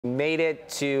Made it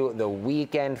to the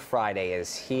weekend. Friday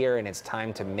is here, and it's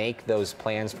time to make those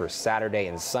plans for Saturday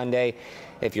and Sunday.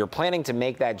 If you're planning to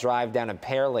make that drive down to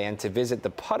Pearland to visit the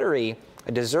Puddery,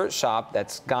 a dessert shop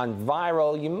that's gone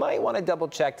viral, you might want to double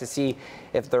check to see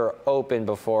if they're open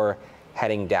before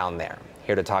heading down there.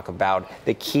 Here to talk about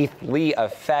the Keith Lee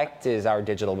effect is our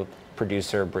digital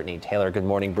producer, Brittany Taylor. Good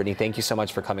morning, Brittany. Thank you so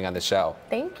much for coming on the show.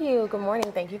 Thank you. Good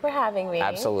morning. Thank you for having me.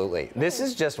 Absolutely. This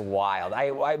is just wild.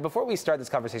 Before we start this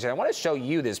conversation, I want to show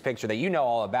you this picture that you know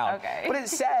all about. Okay. But it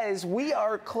says we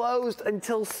are closed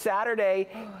until Saturday.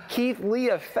 Keith Lee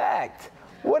effect.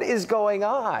 What is going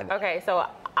on? Okay, so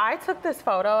I took this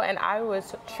photo and I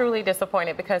was truly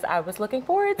disappointed because I was looking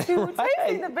forward to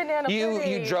tasting the banana pudding.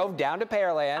 You drove down to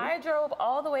Pearland. I drove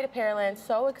all the way to Pearland,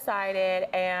 so excited,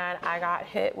 and I got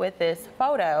hit with this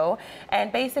photo.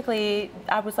 And basically,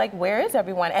 I was like, where is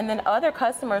everyone? And then other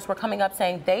customers were coming up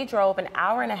saying they drove an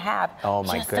hour and a half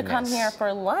to come here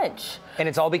for lunch. And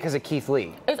it's all because of Keith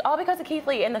Lee. It's all because of Keith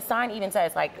Lee, and the sign even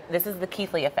says, like, this is the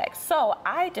Keith Lee effect. So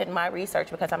I did my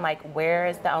research because I'm like, where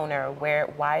is the owner?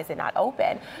 Why is it not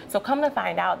open? So come to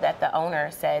find out that the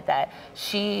owner said that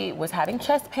she was having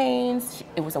chest pains.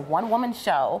 It was a one-woman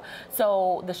show.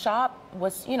 So the shop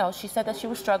was, she said that she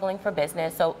was struggling for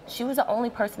business. So she was the only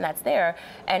person that's there,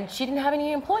 and she didn't have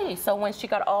any employees. So when she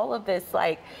got all of this,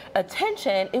 like,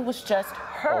 attention, it was just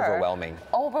her. Overwhelming.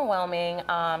 Overwhelming.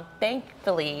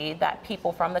 Thankfully, that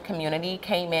people from the community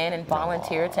came in and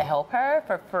volunteered to help her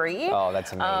for free. Oh,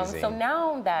 that's amazing. So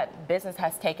now that business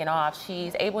has taken off,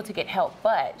 she's able to get help,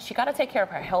 but she got to take care of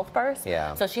her health first.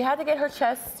 Yeah. So she had to get her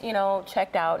chest,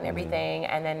 checked out and everything.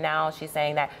 And then now she's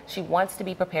saying that she wants to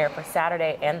be prepared for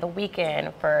Saturday and the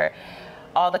weekend for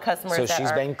all the customers. So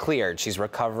she's been cleared. She's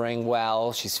recovering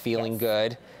well. She's feeling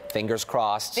good. Fingers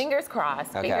crossed. Fingers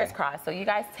crossed. Okay. Fingers crossed. So you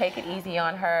guys take it easy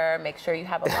on her. Make sure you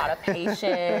have a lot of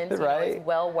patience. Right. It's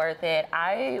well worth it.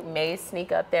 I may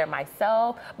sneak up there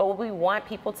myself, but what we want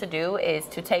people to do is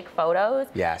to take photos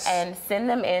and send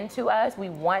them in to us. We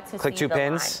want to click see two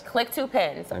pins. Line. Click two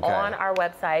pins on our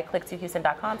website,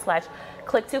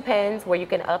 click2houston.com/click2pins, where you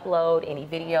can upload any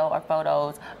video or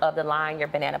photos of the line, your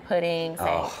banana pudding.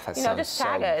 Just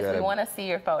tag us. We want to see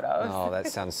your photos. Oh, that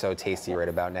sounds so tasty right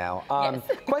about now. Yes.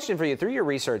 Question for you. Through your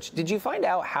research, did you find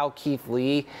out how Keith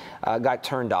Lee got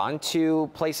turned on to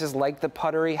places like the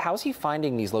Puddery? How's he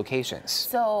finding these locations?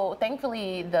 So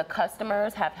thankfully, the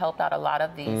customers have helped out a lot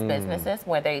of these businesses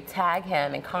where they tag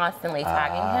him and constantly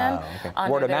tagging him.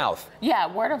 Okay. Word of mouth. Yeah,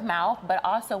 word of mouth. But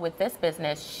also with this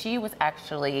business, she was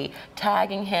actually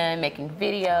tagging him, making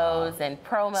videos and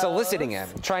promos. Soliciting him,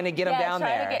 trying to get him down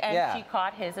there. And she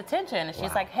caught his attention. And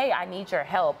she's like, hey, I need your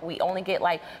help. We only get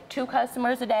like 2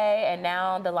 customers a day, and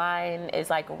now the line is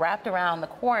like wrapped around the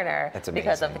corner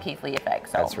because of the Keith Lee effect.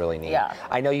 So, that's really neat. Yeah.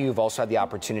 I know you've also had the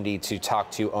opportunity to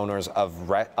talk to owners of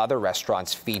other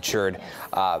restaurants featured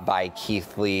by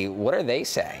Keith Lee. What are they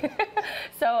saying?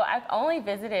 So I've only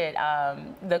visited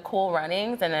the Cool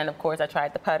Runnings, and then of course I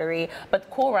tried the Puddery. But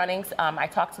Cool Runnings, I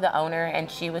talked to the owner, and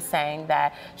she was saying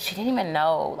that she didn't even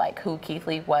know like who Keith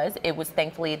Lee was. It was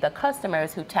thankfully the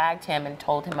customers who tagged him and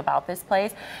told him about this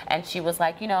place. And she was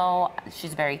like,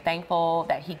 she's very thankful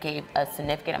that he gave a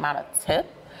significant amount of tip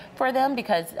for them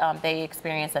because they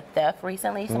experienced a theft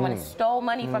recently. Someone stole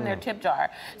money from their tip jar.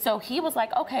 So he was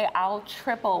like, okay, I'll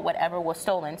triple whatever was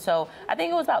stolen. So I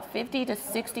think it was about $50 to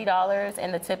 $60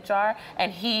 in the tip jar,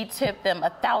 and he tipped them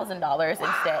 $1,000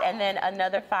 instead. And then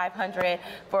another $500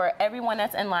 for everyone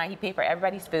that's in line. He paid for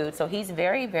everybody's food. So he's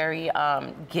very, very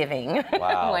giving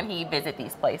when he visits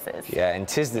these places. Yeah, and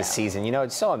 'tis the season.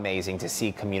 It's so amazing to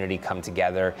see community come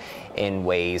together in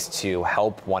ways to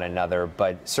help one another,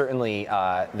 but certainly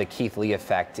the Keith Lee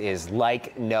effect is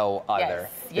like no other.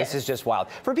 This is just wild.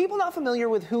 For people not familiar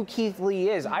with who Keith Lee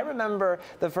is, I remember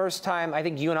the first time I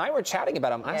think you and I were chatting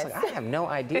about him. I was like, I have no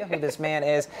idea who this man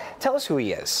is. Tell us who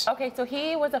he is. Okay, so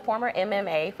he was a former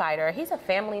MMA fighter. He's a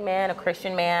family man, a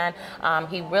Christian man.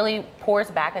 He really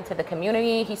pours back into the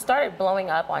community. He started blowing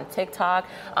up on TikTok.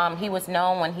 He was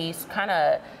known when he's kind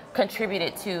of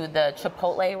contributed to the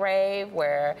Chipotle rave,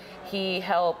 where he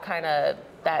helped kind of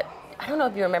that. I don't know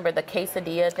if you remember the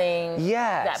quesadilla thing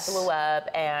that blew up,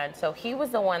 and so he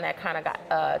was the one that kind of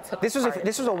got took. This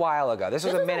was a while ago. This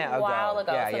was a minute ago.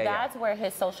 So that's where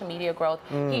his social media growth.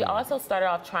 He also started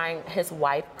off trying his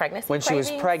wife pregnancy when she was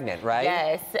pregnant, right?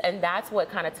 Yes, and that's what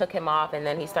kind of took him off, and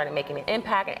then he started making an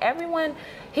impact. And everyone,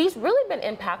 he's really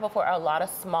been impactful for a lot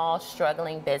of small,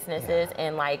 struggling businesses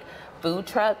in like food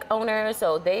truck owners,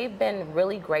 so they've been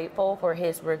really grateful for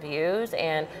his reviews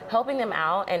and helping them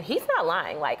out. And he's not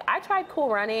lying. Like, I tried Cool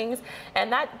Runnings,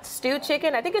 and that stewed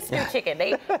chicken, I think it's stewed chicken.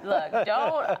 They look,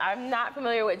 I'm not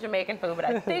familiar with Jamaican food, but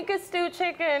I think it's stewed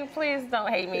chicken. Please don't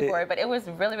hate me for it, but it was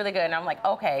really, really good. And I'm like,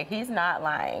 okay, he's not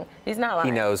lying. He's not lying.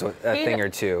 He knows a thing or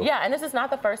two. Yeah, and this is not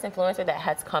the first influencer that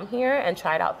has come here and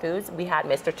tried out foods. We had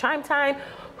Mr. Chime Time,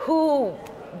 who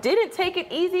didn't take it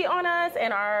easy on us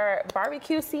in our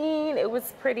barbecue scene. It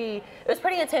was pretty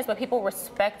intense, but people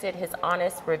respected his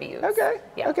honest reviews. Okay.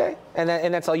 Yeah. Okay.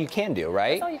 And that's all you can do,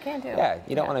 right? That's all you can do. Yeah.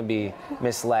 You don't want to be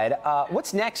misled.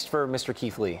 What's next for Mr.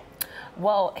 Keith Lee?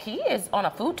 Well, he is on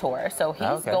a food tour, so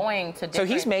he's going to different... So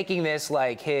he's making this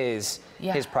like his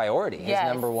priority, his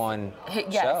number one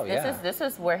show. This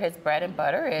is where his bread and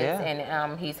butter is,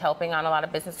 and he's helping on a lot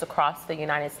of business across the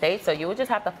United States. So you would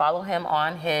just have to follow him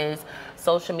on his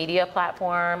social media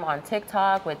platform, on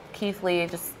TikTok with Keith Lee.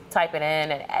 Just type it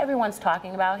in, and everyone's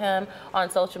talking about him on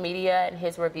social media and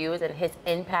his reviews and his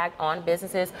impact on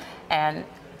businesses. And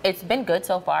it's been good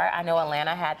so far. I know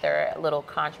Atlanta had their little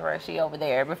controversy over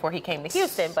there before he came to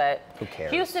Houston, but who cares?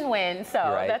 Houston wins, so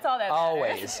that's all that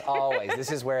matters. Always.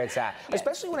 This is where it's at.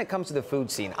 Especially when it comes to the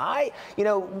food scene.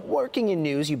 Working in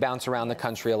news, you bounce around the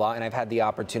country a lot, and I've had the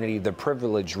opportunity, the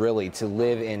privilege really, to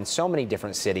live in so many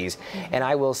different cities. And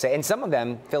I will say, and some of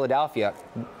them, Philadelphia,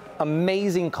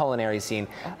 amazing culinary scene,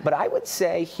 but I would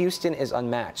say Houston is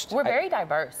unmatched. We're very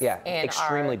diverse. Yeah, in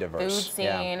extremely our diverse. Food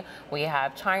scene. We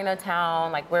have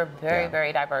Chinatown. Like, we're very,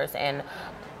 very diverse. And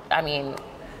I mean,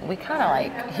 we kind of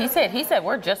like, he said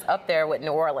we're just up there with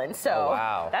New Orleans. So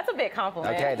that's a big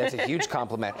compliment. Okay, that's a huge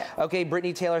compliment. Okay,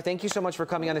 Brittany Taylor, thank you so much for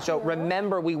coming on the show.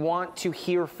 Remember, we want to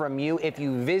hear from you. If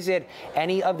you visit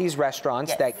any of these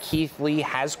restaurants that Keith Lee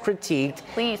has critiqued,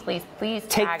 please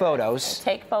take photos.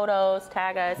 Take photos,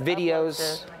 tag us.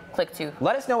 Videos. Click to.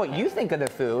 Let us know what you think of the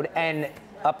food and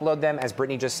upload them, as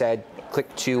Brittany just said.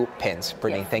 Click to pins.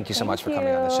 Brittany, thank you so much for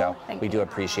coming on the show. We do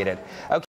appreciate it. Okay.